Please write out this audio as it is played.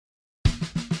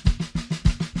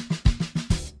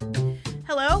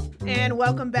Hello, and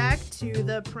welcome back to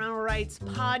the Parental Rights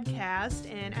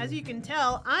Podcast. And as you can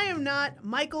tell, I am not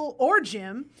Michael or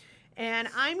Jim, and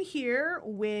I'm here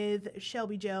with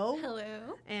Shelby Jo.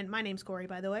 Hello. And my name's Corey,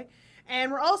 by the way. And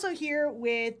we're also here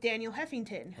with Daniel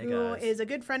Heffington, who is a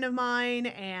good friend of mine,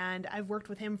 and I've worked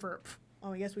with him for,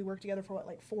 I guess we worked together for,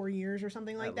 4 years or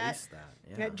something like that? At least that,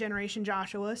 yeah. At Generation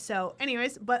Joshua. So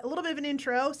anyways, but a little bit of an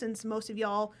intro, since most of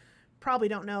y'all probably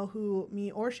don't know who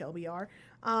me or Shelby are.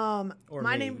 Or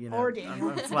my me, name, or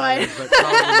Daniel. I'm flattered, but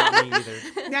probably not me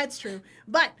either. That's true.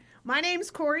 But my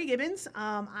name's Corey Gibbons.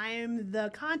 I am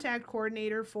the contact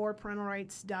coordinator for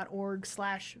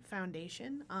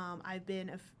parentalrights.org/foundation. I've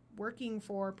been working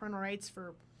for parental rights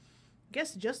for, I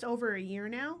guess, just over a year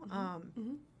now.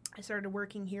 I started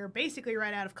working here basically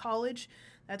right out of college.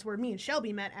 That's where me and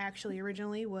Shelby met, actually,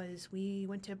 originally, was we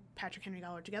went to Patrick Henry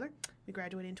College together. We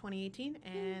graduated in 2018,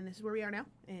 and this is where we are now.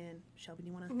 And Shelby, do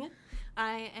you want to? Yeah.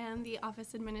 I am the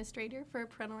office administrator for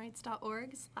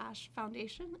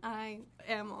parentalrights.org/foundation. I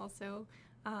am also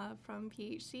from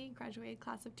PHC, graduated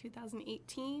class of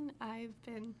 2018. I've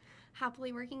been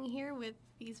happily working here with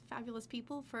these fabulous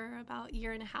people for about a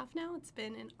year and a half now. It's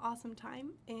been an awesome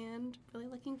time, and really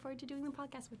looking forward to doing the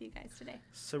podcast with you guys today.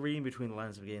 So reading between the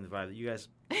lines of getting the vibe that you guys,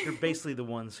 you're basically the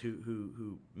ones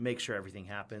who make sure everything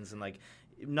happens, and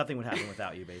nothing would happen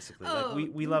without you, basically. Oh.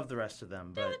 We love the rest of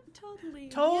them, but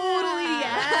Totally,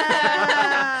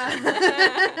 yeah.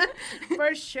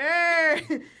 For sure.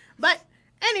 But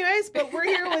anyways, we're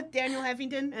here with Daniel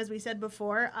Heffington, as we said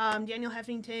before. Daniel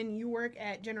Heffington, you work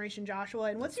at Generation Joshua,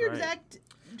 and what's your exact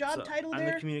job title there?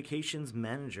 I'm the communications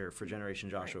manager for Generation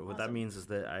Joshua. Right, what that means is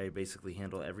that I basically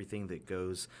handle everything that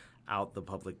goes out the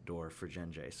public door for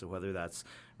Gen J. So whether that's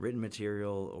written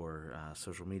material or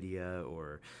social media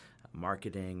or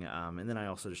marketing, and then I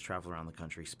also just travel around the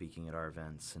country speaking at our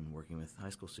events and working with high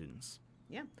school students.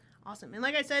 Yeah, awesome. And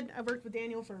like I said, I've worked with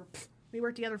Daniel we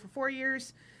worked together for 4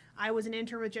 years. I was an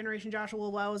intern with Generation Joshua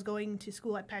while I was going to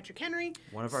school at Patrick Henry.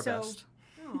 One of our best.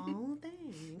 Oh,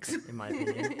 thanks. In my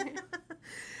opinion.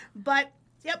 But,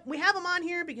 yep, we have him on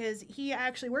here because he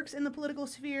actually works in the political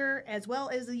sphere as well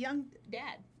as a young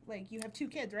dad. You have 2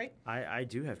 kids, right? I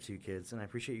do have 2 kids, and I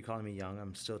appreciate you calling me young.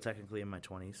 I'm still technically in my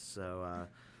 20s, so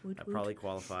that woot. probably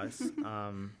qualifies.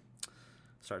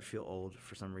 Start to feel old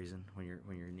for some reason when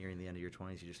you're nearing the end of your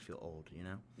 20s. You just feel old, you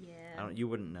know? Yeah. You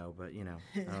wouldn't know, but I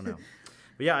don't know.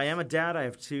 But yeah, I am a dad. I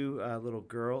have 2 little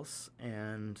girls,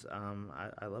 and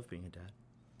I love being a dad.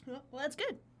 Well, that's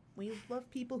good. We love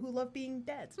people who love being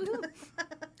dads.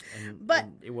 But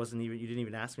it wasn't even, you didn't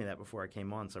even ask me that before I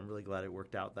came on, so I'm really glad it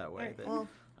worked out that way. Right, well,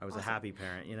 I was awesome. a happy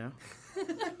parent, you know?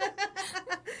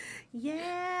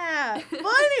 Yeah.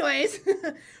 Well, anyways,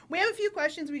 we have a few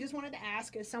questions we just wanted to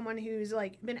ask as someone who's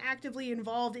been actively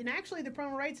involved in actually the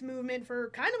parental rights movement for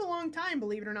kind of a long time,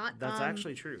 believe it or not. That's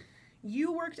actually true.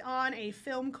 You worked on a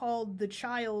film called The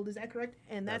Child, is that correct?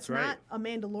 And that's right. not a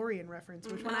Mandalorian reference,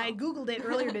 which when I Googled it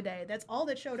earlier today, that's all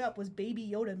that showed up was Baby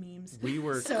Yoda memes. We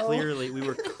were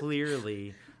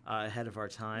clearly ahead of our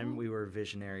time. We were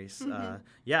visionaries.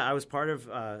 I was part of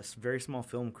a very small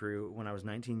film crew when I was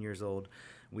 19 years old.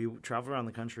 We traveled around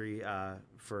the country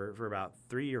for about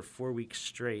 3 or 4 weeks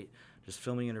straight, just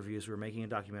filming interviews. We were making a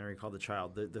documentary called The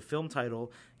Child. The film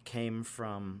title came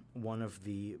from one of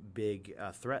the big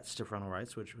threats to parental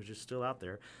rights, which is still out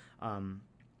there,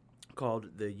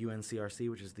 called the UNCRC,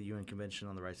 which is the UN Convention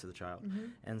on the Rights of the Child.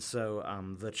 And so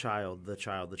the child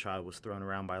was thrown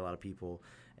around by a lot of people,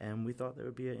 and we thought that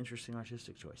would be an interesting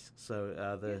artistic choice.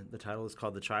 So the title is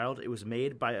called The Child. It was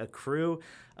made by a crew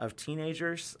of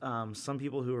teenagers, some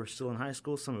people who were still in high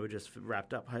school, some who had just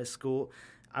wrapped up high school.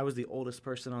 I was the oldest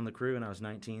person on the crew, and I was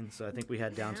 19, so I think we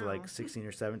had down to 16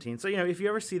 or 17. So, if you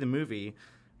ever see the movie,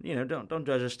 don't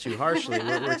judge us too harshly.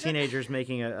 We're teenagers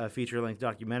making a feature-length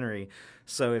documentary.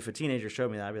 So if a teenager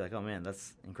showed me that, I'd be like, oh, man,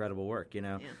 that's incredible work,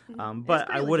 Yeah.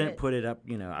 But I wouldn't put it up,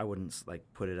 I wouldn't,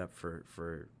 put it up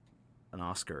for an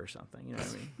Oscar or something, you know what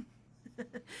I mean?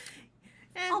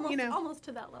 And, almost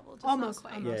to that level. Just almost,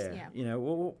 not quite. Yeah.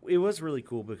 It was really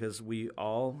cool because we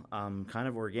all kind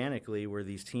of organically were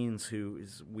these teens who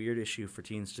is a weird issue for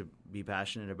teens to be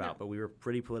passionate about, but we were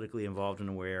pretty politically involved and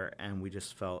aware, and we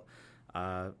just felt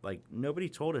like nobody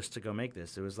told us to go make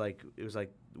this. It was like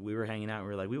we were hanging out and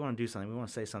we were like, we want to do something. We want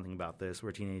to say something about this.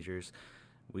 We're teenagers.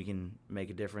 We can make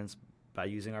a difference by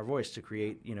using our voice to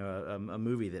create, a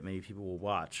movie that maybe people will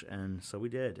watch. And so we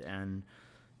did, and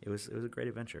it was a great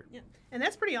adventure. Yeah, and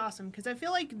that's pretty awesome because I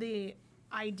feel like the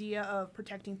idea of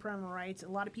protecting parental rights, a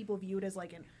lot of people view it as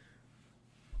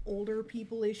older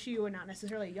people issue and not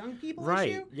necessarily a young people right.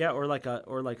 issue. Yeah, or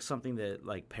like something that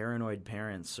like paranoid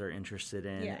parents are interested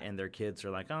in, Yeah. and their kids are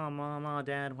like, oh, mom, oh,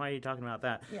 dad, why are you talking about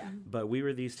that? Yeah. But we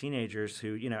were these teenagers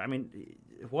who, I mean,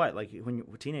 what, like when you're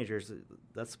teenagers,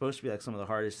 that's supposed to be like some of the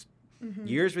hardest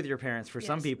years with your parents for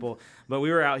some Yes. people. But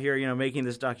we were out here, making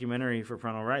this documentary for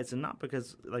parental rights, and not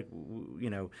because like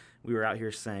we were out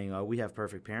here saying, oh, we have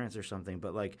perfect parents or something,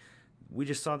 but like we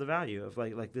just saw the value of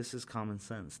like this is common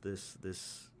sense. This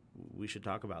we should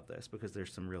talk about this because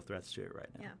there's some real threats to it right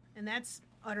now. Yeah, and that's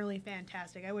utterly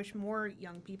fantastic. I wish more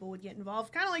young people would get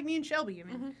involved, kind of like me and Shelby. I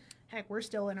mean, heck, we're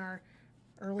still in our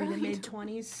early to mid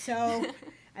 20s, so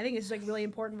I think it's like really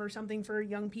important for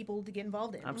young people to get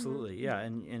involved in. Absolutely, yeah,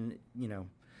 and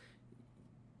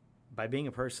by being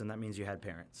a person, that means you had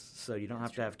parents, so you don't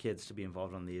have to have kids to be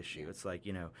involved on the issue. It's like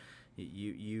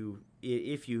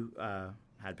if you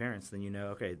had parents, then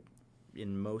okay,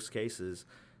 in most cases,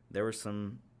 there was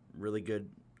some really good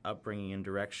upbringing and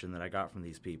direction that I got from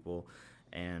these people,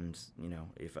 and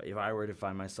if I were to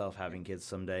find myself having kids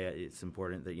someday, it's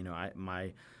important that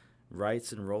my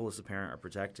rights and role as a parent are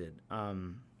protected.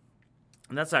 And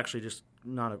that's actually just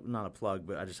not a plug,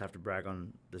 but I just have to brag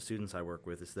on the students I work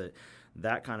with. Is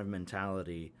that kind of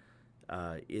mentality?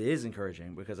 It is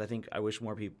encouraging because I wish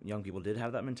more young people did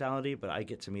have that mentality, but I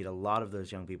get to meet a lot of those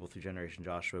young people through Generation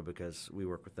Joshua because we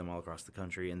work with them all across the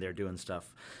country, and they're doing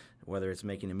stuff, whether it's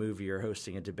making a movie or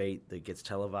hosting a debate that gets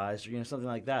televised or something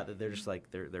like that they're just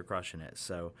like they're crushing it.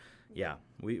 So yeah,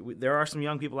 we there are some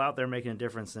young people out there making a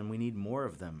difference, and we need more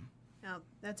of them. No,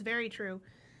 that's very true.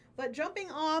 But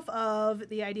jumping off of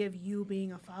the idea of you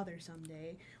being a father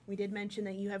someday, we did mention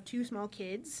that you have 2 small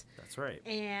kids. That's right.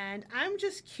 And I'm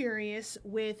just curious,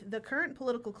 with the current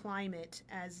political climate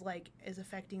as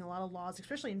affecting a lot of laws,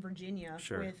 especially in Virginia,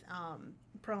 Sure. with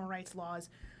parental rights laws,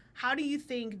 how do you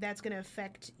think that's going to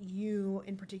affect you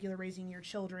in particular raising your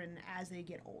children as they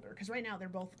get older? Because right now they're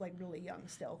both really young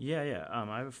still. Yeah.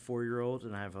 I have a 4-year-old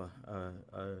and I have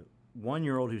a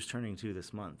 1-year-old who's turning 2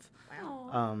 this month.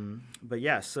 Wow. But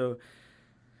yeah, so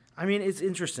I mean, it's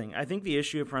interesting. I think the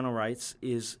issue of parental rights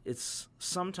it's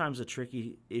sometimes a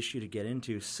tricky issue to get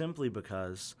into simply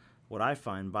because what I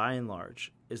find by and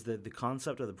large is that the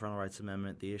concept of the Parental Rights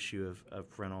Amendment, the issue of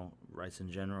parental rights in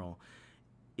general,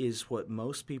 is what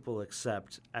most people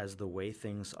accept as the way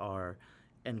things are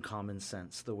and common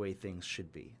sense, the way things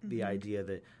should be. Mm-hmm. The idea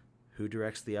that who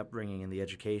directs the upbringing and the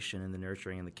education and the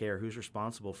nurturing and the care, who's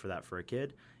responsible for that for a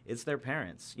kid? It's their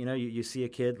parents. You see a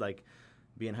kid like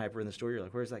being hyper in the store, you're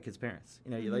like, where's that kid's parents?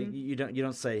 You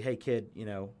don't say, hey kid,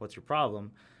 what's your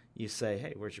problem? You say,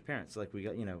 hey, where's your parents? Like, we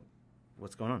got,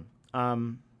 what's going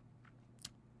on?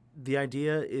 The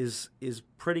idea is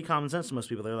pretty common sense to most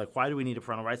people. They're like, why do we need a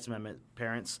parental rights amendment?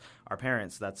 Parents are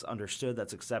parents. That's understood.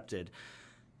 That's accepted.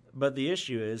 But the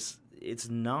issue is it's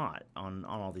not on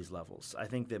all these levels. I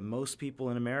think that most people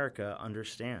in America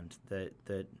understand that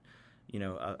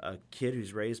a kid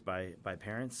who's raised by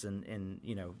parents and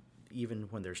even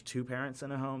when there's 2 parents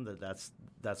in a home,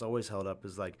 that's always held up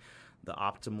as like the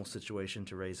optimal situation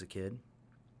to raise a kid.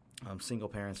 Single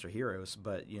parents are heroes,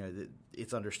 but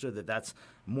it's understood that that's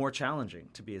more challenging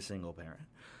to be a single parent.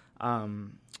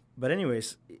 But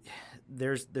anyways,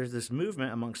 there's this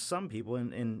movement amongst some people,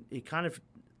 and it kind of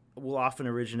will often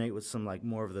originate with some like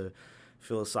more of the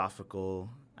philosophical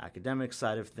academic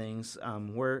side of things,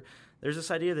 where there's this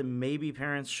idea that maybe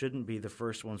parents shouldn't be the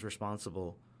first ones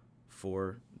responsible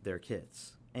for their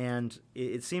kids. And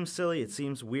it seems silly. It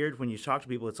seems weird when you talk to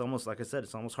people. It's almost, like I said,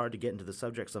 it's almost hard to get into the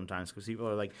subject sometimes because people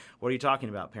are like, what are you talking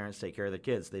about? Parents take care of their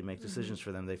kids. They make decisions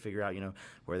for them. They figure out,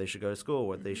 where they should go to school,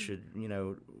 what they should,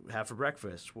 have for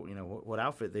breakfast, what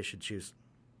outfit they should choose.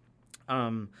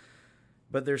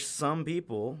 But there's some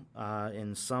people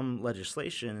in some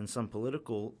legislation and some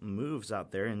political moves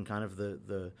out there in kind of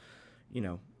the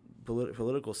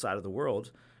political side of the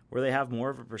world where they have more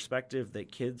of a perspective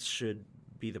that kids should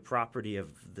be the property of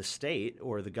the state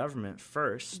or the government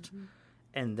first,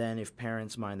 and then if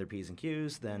parents mind their P's and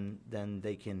Q's, then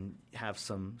they can have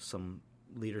some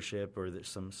leadership or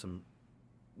some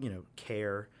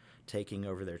care taking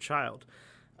over their child.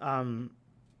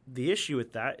 The issue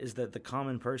with that is that the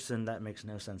common person, that makes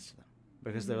no sense to them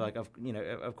because they're like,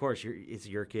 of course it's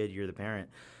your kid, you're the parent.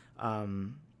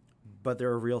 But there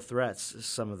are real threats.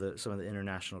 Some of the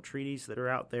international treaties that are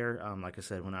out there. Like I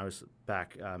said, when I was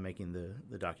back making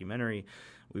the documentary,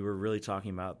 we were really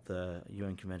talking about the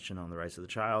UN Convention on the Rights of the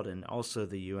Child and also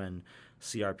the UN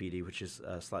CRPD, which is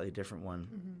a slightly different one.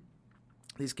 Mm-hmm.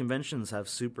 These conventions have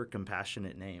super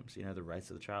compassionate names. The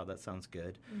Rights of the Child, that sounds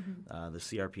good. Mm-hmm. The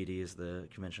CRPD is the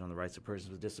Convention on the Rights of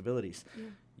Persons with Disabilities.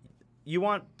 you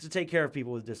want to take care of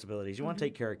people with disabilities. You want to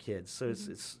take care of kids. So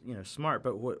it's smart.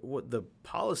 But what the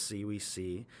policy we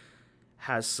see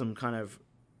has some kind of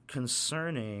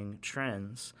concerning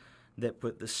trends that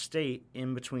put the state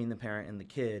in between the parent and the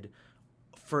kid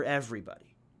for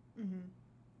everybody.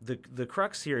 The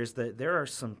crux here is that there are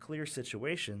some clear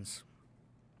situations.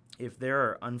 If there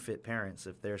are unfit parents,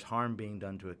 if there's harm being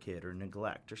done to a kid or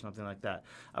neglect or something like that,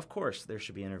 of course there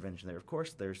should be intervention there. Of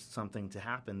course there's something to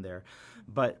happen there.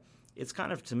 But it's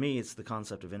kind of, to me, it's the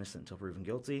concept of innocent until proven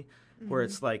guilty, where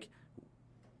it's like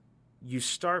you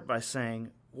start by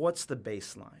saying, what's the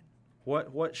baseline?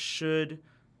 What should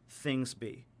things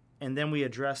be? And then we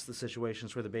address the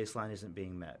situations where the baseline isn't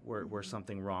being met, where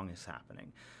something wrong is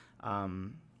happening.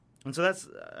 And so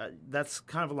that's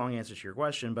kind of a long answer to your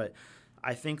question, but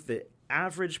I think the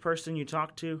average person you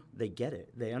talk to, they get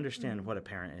it. They understand what a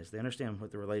parent is. They understand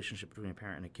what the relationship between a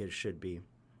parent and a kid should be,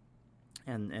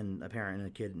 and a parent and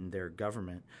a kid and their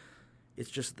government.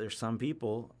 It's just there's some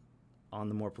people on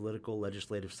the more political,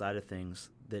 legislative side of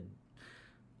things that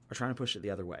are trying to push it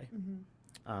the other way.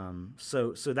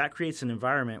 So that creates an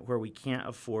environment where we can't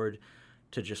afford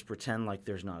to just pretend like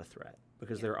there's not a threat,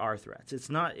 because there are threats.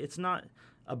 It's not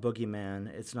a boogeyman.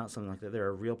 It's not something like that. There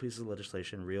are real pieces of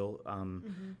legislation, real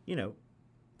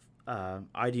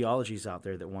ideologies out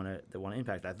there that want to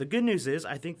impact that. The good news is,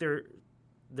 I think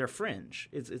they're fringe.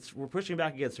 We're pushing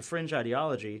back against a fringe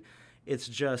ideology. It's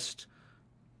just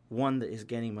one that is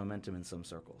gaining momentum in some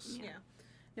circles. Yeah.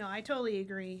 No, I totally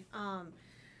agree.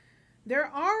 There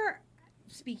are,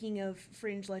 speaking of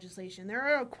fringe legislation, there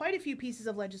are quite a few pieces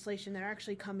of legislation that are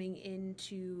actually coming in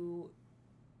to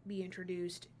be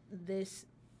introduced this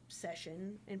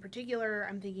session. In particular,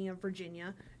 I'm thinking of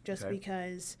Virginia, just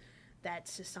because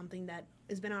that's just something that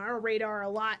has been on our radar a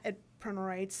lot at Parental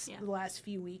Rights the last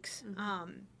few weeks.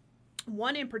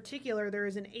 One in particular, there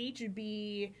is an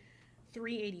HB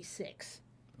 386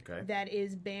 that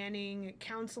is banning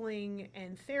counseling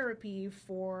and therapy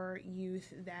for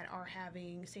youth that are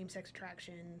having same-sex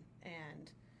attraction,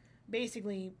 and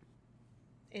basically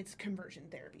it's conversion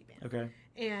therapy ban.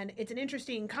 And it's an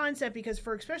interesting concept because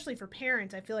especially for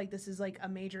parents, I feel like this is like a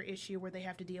major issue where they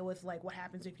have to deal with like what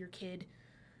happens if your kid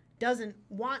doesn't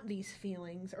want these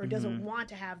feelings or doesn't want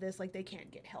to have this, like they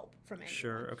can't get help from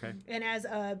anyone. And as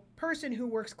a person who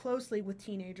works closely with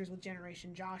teenagers with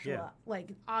Generation Joshua,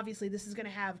 like obviously this is going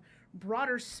to have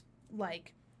broader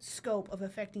like scope of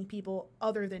affecting people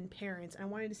other than parents. And I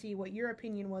wanted to see what your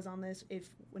opinion was on this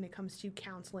when it comes to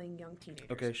counseling young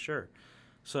teenagers.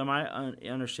 So am I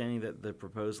understanding that the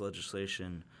proposed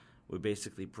legislation would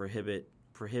basically prohibit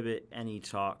any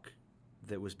talk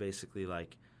that was basically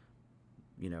like,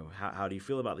 how do you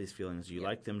feel about these feelings? Do you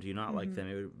like them? Do you not like them?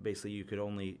 It would, basically, you could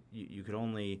only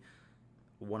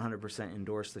 100%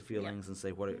 endorse the feelings and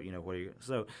say what are you?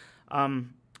 So,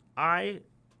 I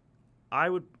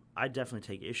definitely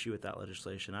take issue with that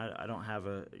legislation.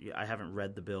 I haven't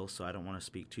read the bill, so I don't want to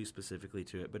speak too specifically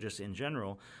to it. But just in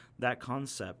general, that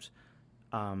concept.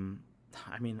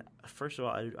 First of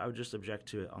all, I would just object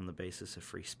to it on the basis of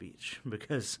free speech,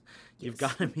 because you've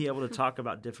got to be able to talk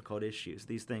about difficult issues.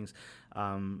 These things,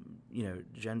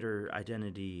 gender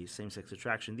identity, same-sex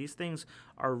attraction, these things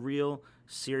are real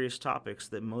serious topics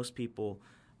that most people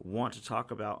want to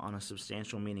talk about on a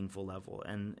substantial, meaningful level.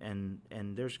 And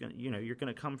there's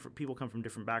people come from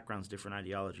different backgrounds, different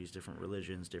ideologies, different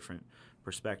religions, different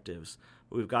perspectives.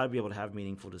 But we've got to be able to have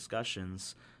meaningful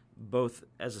discussions, both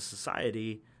as a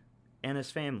society and as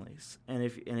families, and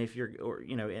if you're,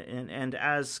 and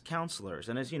as counselors,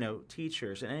 and as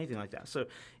teachers, and anything like that. So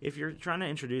if you're trying to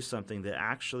introduce something that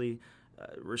actually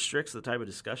restricts the type of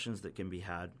discussions that can be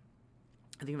had,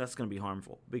 I think that's going to be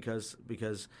harmful, because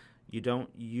you don't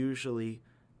usually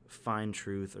find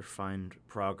truth or find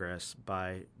progress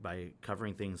by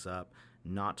covering things up,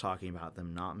 not talking about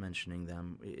them, not mentioning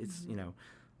them. It's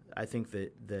I think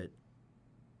that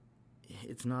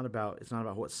it's not about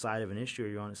what side of an issue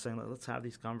you're on. It's saying, let's have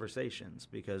these conversations,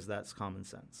 because that's common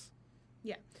sense.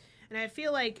 Yeah. And I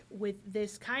feel like with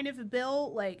this kind of a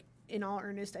bill, like in all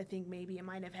earnest, I think maybe it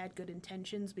might have had good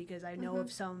intentions, because I know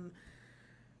of some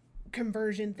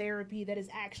conversion therapy that is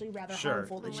actually rather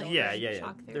harmful to children.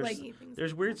 Yeah.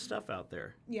 There's weird stuff out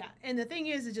there. Yeah. And the thing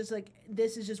is, it's just like,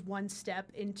 this is just one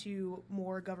step into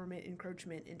more government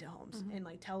encroachment into homes, and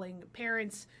like telling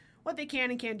parents what they can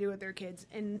and can't do with their kids.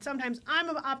 And sometimes I'm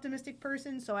an optimistic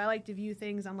person, so I like to view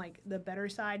things on like the better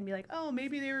side and be like, oh,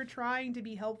 maybe they were trying to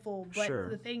be helpful. But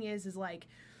the thing is like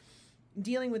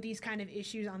dealing with these kind of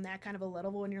issues on that kind of a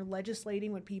level, when you're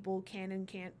legislating what people can and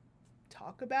can't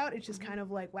talk about. It's just kind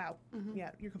of like, wow, yeah,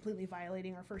 you're completely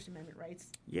violating our First Amendment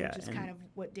rights. Yeah, which is kind of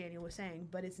what Daniel was saying,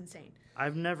 but it's insane.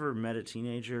 I've never met a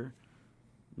teenager,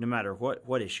 no matter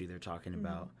what issue they're talking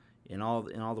about, in all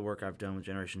the work I've done with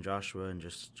Generation Joshua and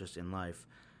just in life,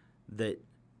 that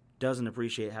doesn't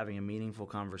appreciate having a meaningful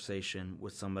conversation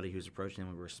with somebody who's approaching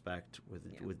them with respect,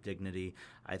 with dignity.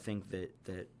 I think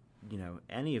that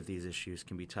any of these issues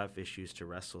can be tough issues to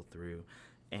wrestle through,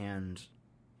 and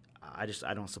I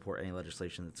don't support any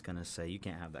legislation that's going to say you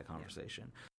can't have that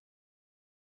conversation.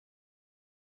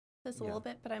 This a little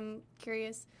bit, but I'm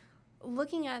curious,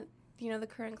 looking at the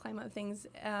current climate of things,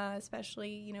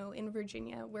 especially in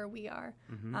Virginia where we are,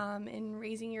 in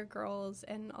raising your girls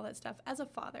and all that stuff. As a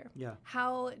father,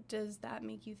 how does that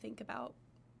make you think about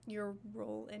your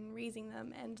role in raising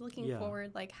them and looking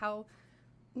forward? Like, how,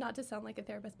 not to sound like a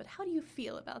therapist, but how do you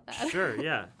feel about that? Sure,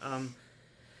 yeah.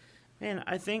 Man,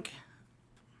 I think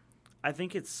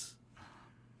it's.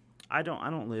 I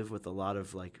don't live with a lot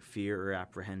of like fear or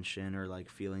apprehension or like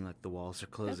feeling like the walls are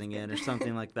closing in or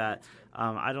something like that.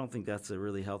 I don't think that's a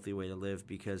really healthy way to live,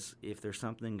 because if there's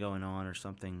something going on or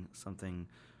something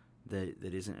that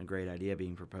isn't a great idea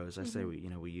being proposed, I say we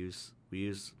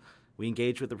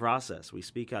engage with the process. We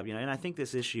speak up, and I think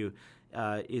this issue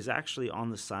is actually on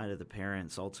the side of the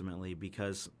parents ultimately,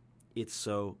 because it's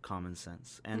so common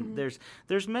sense. And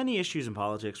there's many issues in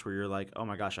politics where you're like, oh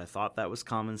my gosh, I thought that was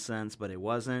common sense, but it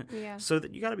wasn't. Yeah. So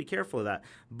that you got to be careful of that.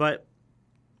 But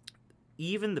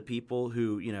even the people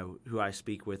who I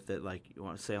speak with that, like, you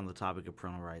want to say on the topic of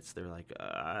parental rights, they're like,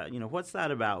 what's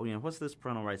that about? What's this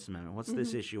parental rights amendment? What's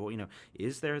this issue? Well,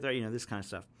 is there, this kind of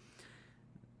stuff.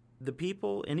 The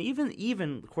people, and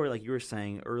even Corey, like you were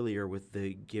saying earlier, with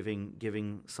the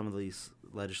giving some of these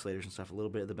legislators and stuff a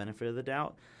little bit of the benefit of the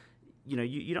doubt.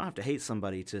 You don't have to hate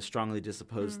somebody to strongly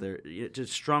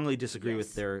strongly disagree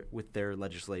with their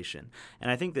legislation.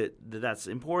 And I think that's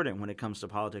important when it comes to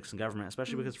politics and government,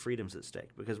 especially because freedom's at stake.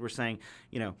 Because we're saying,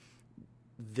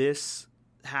 this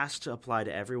has to apply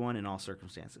to everyone in all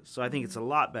circumstances. So I think it's a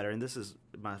lot better, and this is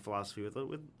my philosophy with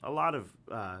a lot of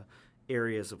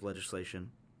areas of legislation,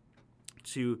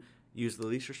 to use the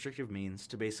least restrictive means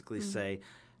to basically say,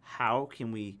 how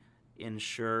can we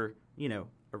ensure,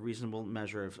 a reasonable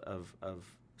measure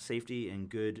of safety and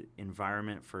good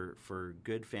environment for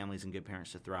good families and good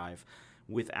parents to thrive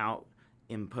without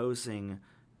imposing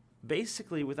the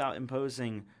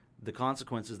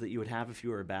consequences that you would have if you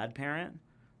were a bad parent,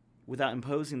 without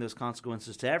imposing those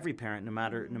consequences to every parent, no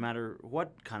matter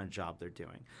what kind of job they're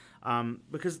doing.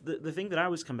 Because the thing that I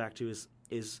always come back to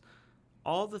is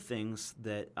all the things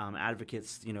that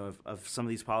advocates, of some of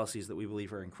these policies that we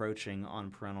believe are encroaching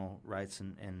on parental rights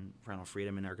and parental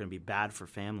freedom and are going to be bad for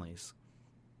families.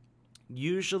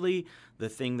 Usually the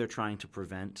thing they're trying to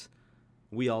prevent,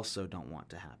 we also don't want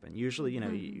to happen. Usually,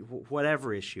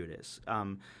 whatever issue it is,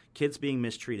 kids being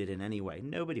mistreated in any way,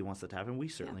 nobody wants that to happen. We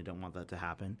certainly don't want that to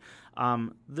happen.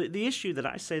 The issue that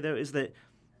I say, though, is that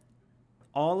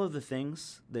all of the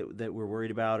things that we're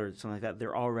worried about or something like that,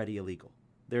 they're already illegal.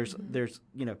 There's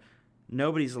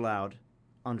nobody's allowed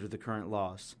under the current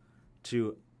laws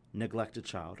to neglect a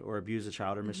child or abuse a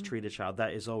child or mistreat a child.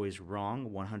 That is always wrong,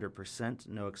 100%,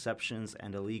 no exceptions,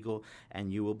 and illegal,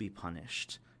 and you will be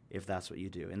punished if that's what you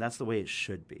do. And that's the way it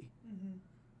should be.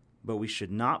 But we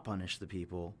should not punish the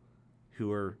people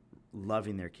who are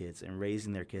loving their kids and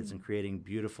raising their kids and creating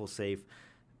beautiful, safe,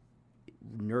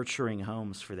 nurturing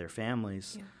homes for their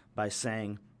families by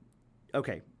saying,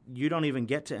 okay, you don't even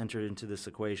get to enter into this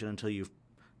equation until you've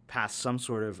passed some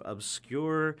sort of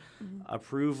obscure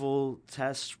approval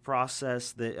test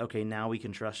process that, okay, now we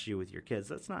can trust you with your kids.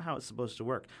 That's not how it's supposed to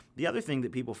work. The other thing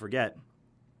that people forget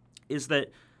is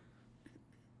that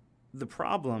the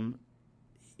problem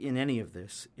in any of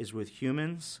this is with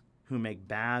humans who make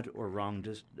bad or wrong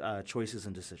choices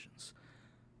and decisions.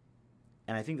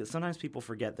 And I think that sometimes people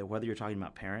forget that whether you're talking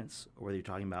about parents or whether you're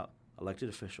talking about elected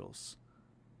officials,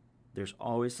 there's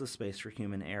always the space for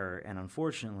human error and,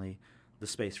 unfortunately, the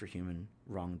space for human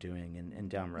wrongdoing and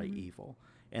downright evil.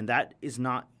 And that is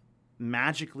not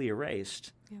magically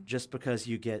erased just because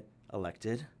you get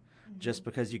elected, just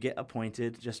because you get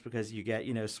appointed, just because you get,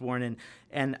 sworn in.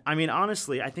 And, I mean,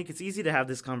 honestly, I think it's easy to have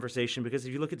this conversation because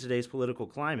if you look at today's political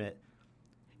climate,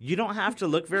 you don't have to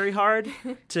look very hard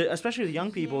to, especially with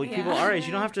young people, people our age,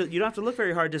 you don't have to look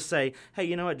very hard to say, hey,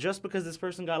 you know what, just because this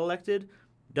person got elected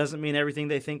doesn't mean everything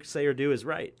they think, say, or do is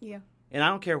right. Yeah. And I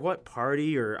don't care what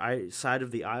party or side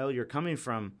of the aisle you're coming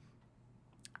from.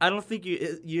 I don't think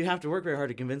you have to work very hard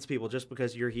to convince people just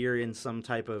because you're here in some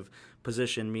type of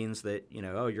position means that,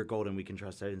 you're golden, we can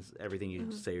trust everything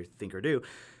you say or think or do.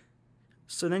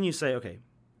 So then you say, okay,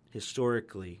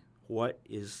 historically, what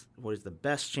is the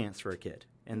best chance for a kid,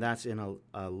 and that's in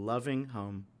a loving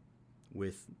home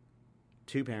with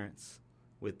two parents,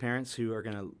 with parents who are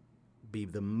going to be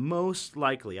the most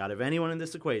likely out of anyone in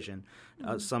this equation,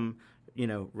 some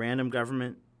random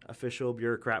government official,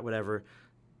 bureaucrat, whatever,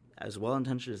 as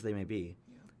well-intentioned as they may be,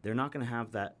 they're not going to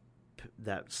have that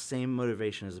same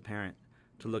motivation as a parent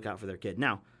to look out for their kid.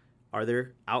 Now, are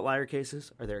there outlier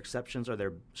cases? Are there exceptions? Are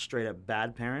there straight-up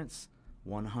bad parents?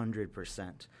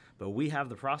 100%. But we have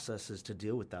the processes to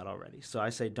deal with that already. So I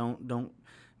say don't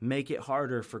make it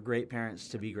harder for great parents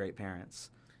to be great parents.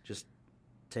 Just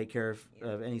take care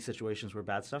of any situations where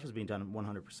bad stuff is being done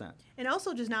 100%. And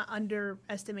also just not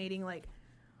underestimating like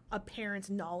a parent's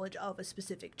knowledge of a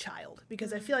specific child,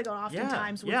 because I feel like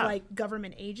oftentimes with like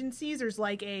government agencies, there's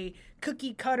like a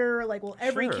cookie cutter, like, well,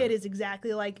 every kid is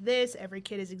exactly like this, every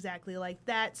kid is exactly like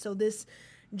that. So this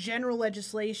general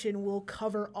legislation will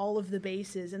cover all of the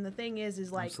bases. And the thing is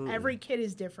like every kid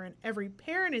is different, every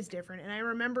parent is different. And I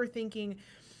remember thinking,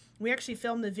 we actually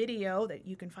filmed the video that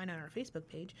you can find on our Facebook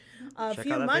page a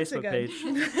few months ago.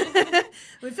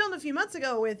 We filmed a few months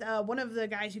ago with one of the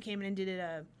guys who came in and did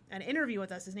an interview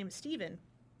with us. His name is Steven.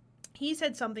 He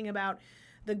said something about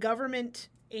the government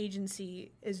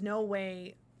agency is no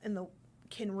way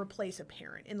can replace a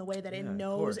parent in the way that it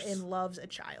knows and loves a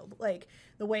child. Like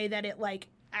the way that it like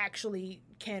actually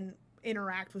can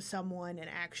interact with someone and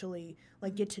actually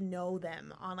like get to know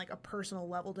them on like a personal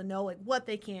level, to know like what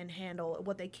they can handle,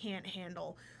 what they can't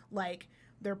handle, like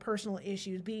their personal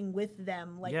issues, being with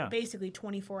them like basically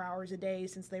 24 hours a day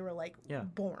since they were like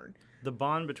born. The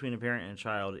bond between a parent and a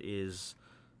child is,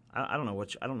 I don't know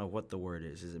what the word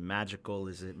is. Is it magical?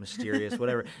 Is it mysterious?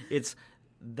 Whatever.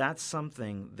 That's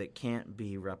something that can't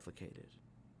be replicated.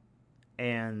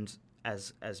 And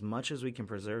as much as we can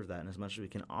preserve that, and as much as we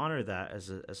can honor that as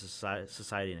a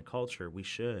society and a culture, we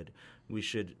should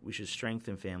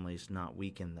strengthen families, not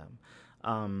weaken them.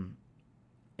 And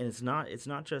it's not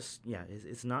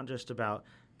just about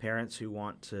parents who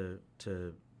want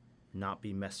to not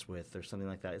be messed with or something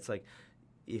like that. It's like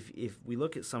if we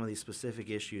look at some of these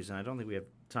specific issues, and I don't think we have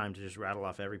time to just rattle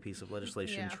off every piece of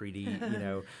legislation, treaty,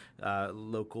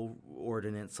 local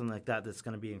ordinance, something like that that's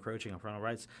going to be encroaching on parental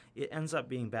rights, it ends up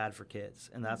being bad for kids,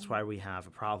 and that's why we have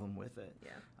a problem with it.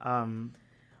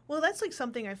 Well, that's like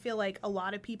something I feel like a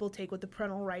lot of people take with the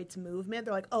parental rights movement.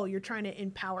 They're like, oh, you're trying to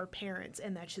empower parents.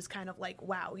 And that's just kind of like,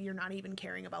 wow, you're not even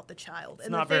caring about the child. It's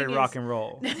not very rock and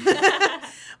roll.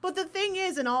 But the thing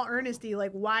is, in all earnesty,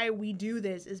 like why we do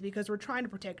this is because we're trying to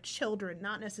protect children,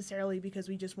 not necessarily because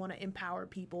we just want to empower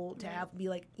people to be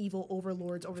like evil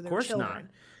overlords over their children. Of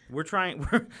course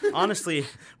not.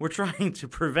 We're trying to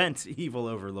prevent evil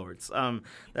overlords.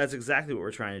 That's exactly what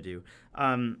we're trying to do.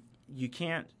 You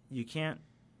can't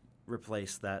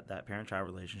replace that parent-child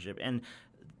relationship. And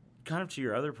kind of to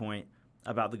your other point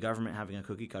about the government having a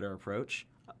cookie-cutter approach,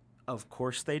 of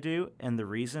course they do, and the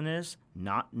reason is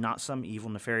not some evil,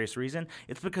 nefarious reason.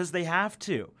 It's because they have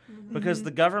to, because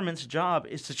the government's job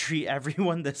is to treat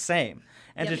everyone the same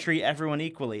and to treat everyone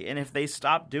equally. And if they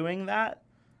stop doing that,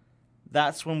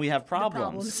 that's when we have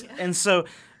problems. And so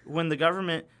when the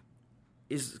government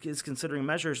is considering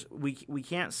measures, we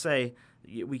can't say,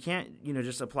 we can't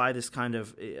just apply this kind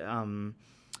of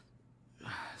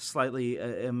slightly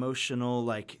emotional,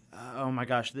 like, oh my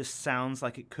gosh, this sounds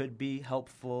like it could be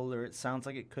helpful, or it sounds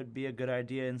like it could be a good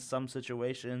idea in some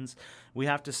situations. We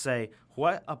have to say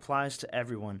what applies to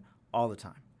everyone all the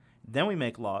time. Then we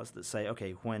make laws that say,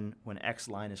 okay, when X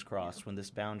line is crossed, when this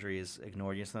boundary is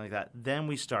ignored, something like that, then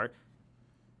we start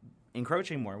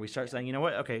encroaching more. We start saying, you know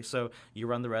what, okay, so you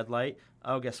run the red light,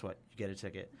 oh, guess what, you get a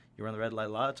ticket. You run the red light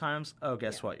a lot of times, oh,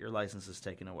 guess what, your license is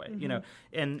taken away.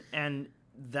 And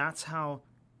that's how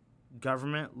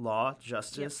government, law,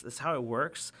 justice, that's how it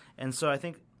works. And so I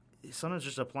think sometimes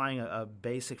just applying a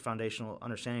basic foundational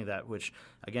understanding of that, which,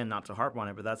 again, not to harp on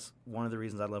it, but that's one of the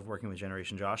reasons I love working with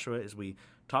Generation Joshua, is we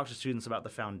talk to students about the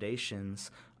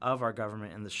foundations of our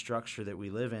government and the structure that we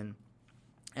live in.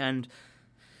 And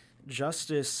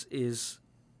justice is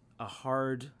a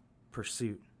hard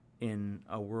pursuit in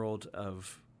a world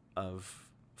of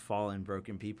fallen,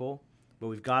 broken people, but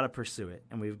we've got to pursue it,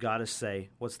 and we've got to say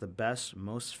what's the best,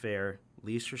 most fair,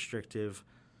 least restrictive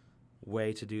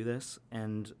way to do this.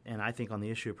 And I think on the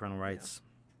issue of parental rights,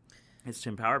 it's to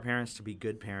empower parents to be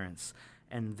good parents,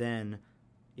 and then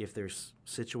if there's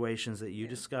situations that you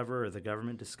discover or the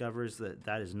government discovers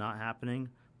that is not happening,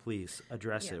 please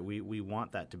address it. We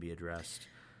want that to be addressed.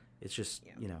 It's just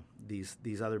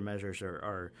these other measures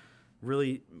are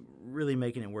really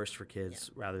making it worse for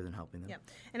kids rather than helping them. Yeah.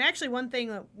 And actually, one thing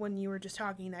that when you were just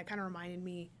talking that kind of reminded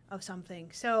me of something.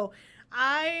 So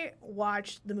I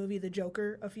watched the movie The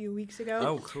Joker a few weeks ago.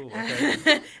 Oh, cool. Okay.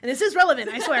 And this is relevant,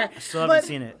 I swear. I still haven't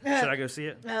seen it. Should I go see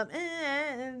it?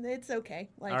 It's okay.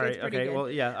 Like, All right. it's pretty Okay. good. Well,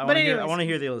 yeah. I But want to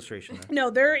hear the illustration. Then. No,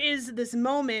 there is this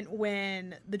moment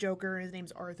when the Joker, his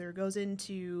name's Arthur, goes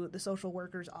into the social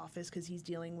worker's office because he's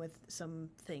dealing with some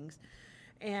things.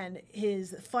 And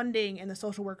his funding and the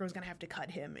social worker is going to have to cut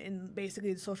him. And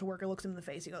basically the social worker looks him in the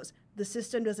face. He goes, the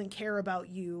system doesn't care about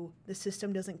you. The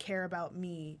system doesn't care about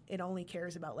me. It only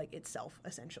cares about like itself,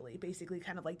 essentially. Basically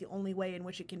kind of like the only way in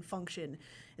which it can function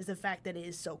is the fact that it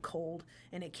is so cold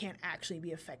and it can't actually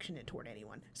be affectionate toward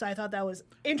anyone. So I thought that was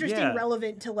interesting,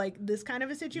 relevant to like this kind of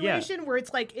a situation where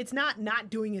it's like it's not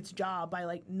doing its job by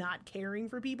like not caring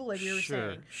for people, like you were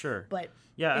saying. Sure. But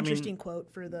interesting quote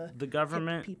for the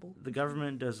government. people. The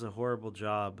government does a horrible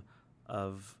job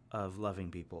of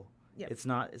loving people. Yep. It's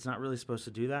not really supposed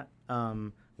to do that.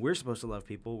 We're supposed to love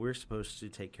people. We're supposed to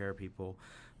take care of people,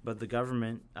 but the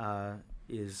government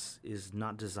is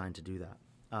not designed to do that.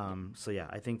 So yeah,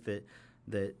 I think that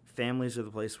families are the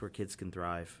place where kids can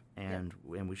thrive, and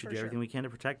we should do everything we can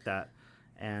to protect that.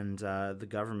 And the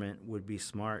government would be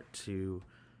smart to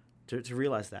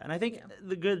realize that. And I think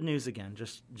the good news, again,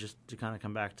 just to kind of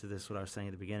come back to this, what I was saying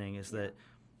at the beginning, is that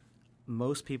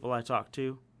most people I talk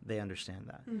to, they understand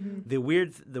that. Mm-hmm.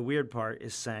 The weird part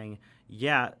is saying,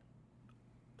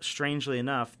 strangely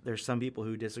enough, there's some people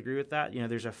who disagree with that. You know,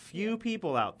 there's a few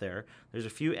people out there, there's a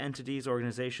few entities,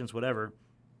 organizations, whatever,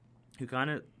 who kind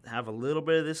of have a little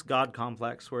bit of this God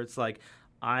complex where it's like,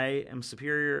 I am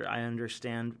superior, I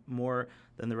understand more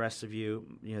than the rest of you.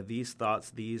 You know, these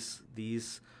thoughts, these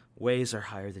ways are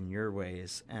higher than your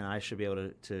ways, and I should be able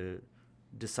to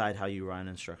decide how you run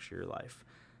and structure your life.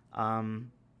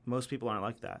 Most people aren't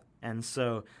like that. And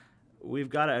so we've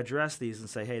got to address these and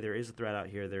say, hey, there is a threat out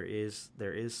here. There is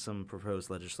some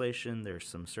proposed legislation. There's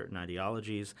some certain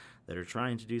ideologies that are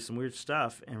trying to do some weird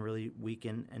stuff and really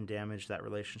weaken and damage that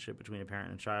relationship between a parent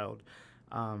and a child.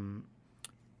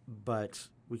 But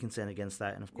we can stand against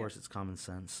that, and of course it's common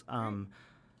sense.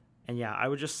 And yeah, I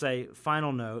would just say,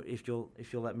 final note, if you'll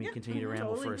let me continue to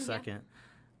ramble for a second,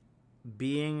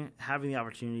 having the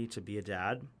opportunity to be a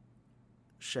dad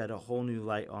shed a whole new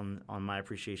light on my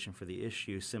appreciation for the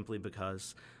issue, simply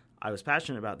because I was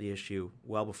passionate about the issue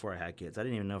well before I had kids. I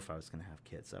didn't even know if I was going to have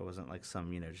kids. I wasn't like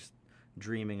some, just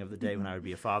dreaming of the day when I would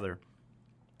be a father.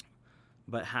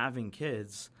 But having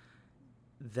kids,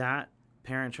 that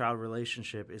parent-child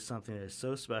relationship is something that is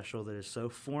so special, that is so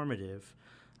formative,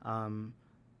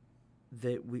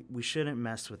 that we shouldn't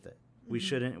mess with it.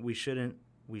 Mm-hmm.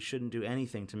 We shouldn't do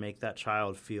anything to make that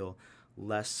child feel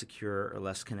less secure or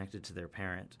less connected to their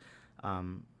parent,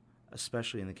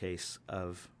 especially in the case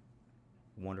of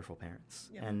wonderful parents.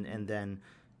 Yep. And then,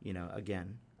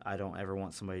 again, I don't ever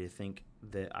want somebody to think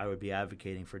that I would be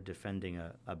advocating for defending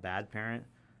a bad parent.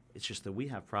 It's just that we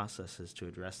have processes to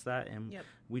address that, and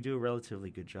we do a relatively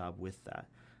good job with that.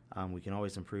 We can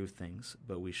always improve things,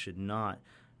 but we should not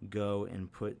go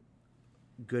and put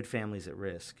good families at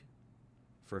risk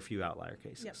for a few outlier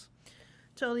cases. Yep.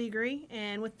 Totally agree.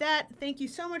 And with that, thank you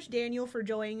so much, Daniel, for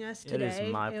joining us today. It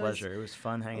is my pleasure. It was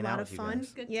fun hanging out with you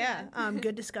guys. Good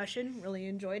good discussion. Really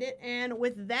enjoyed it. And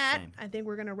with that, I think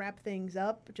we're going to wrap things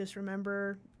up. Just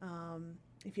remember,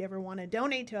 if you ever want to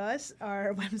donate to us,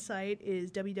 our website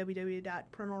is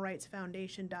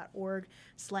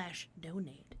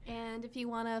www.parentalrightsfoundation.org/donate. And if you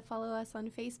want to follow us on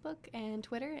Facebook and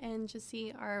Twitter and just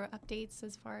see our updates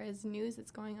as far as news that's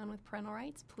going on with parental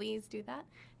rights, please do that.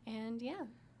 And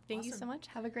thank you so much.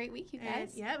 Have a great week, you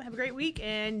guys. Have a great week.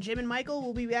 And Jim and Michael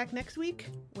will be back next week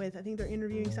with, I think they're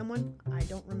interviewing someone. I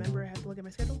don't remember. I have to look at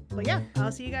my schedule. But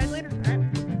I'll see you guys later. All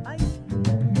right. Bye.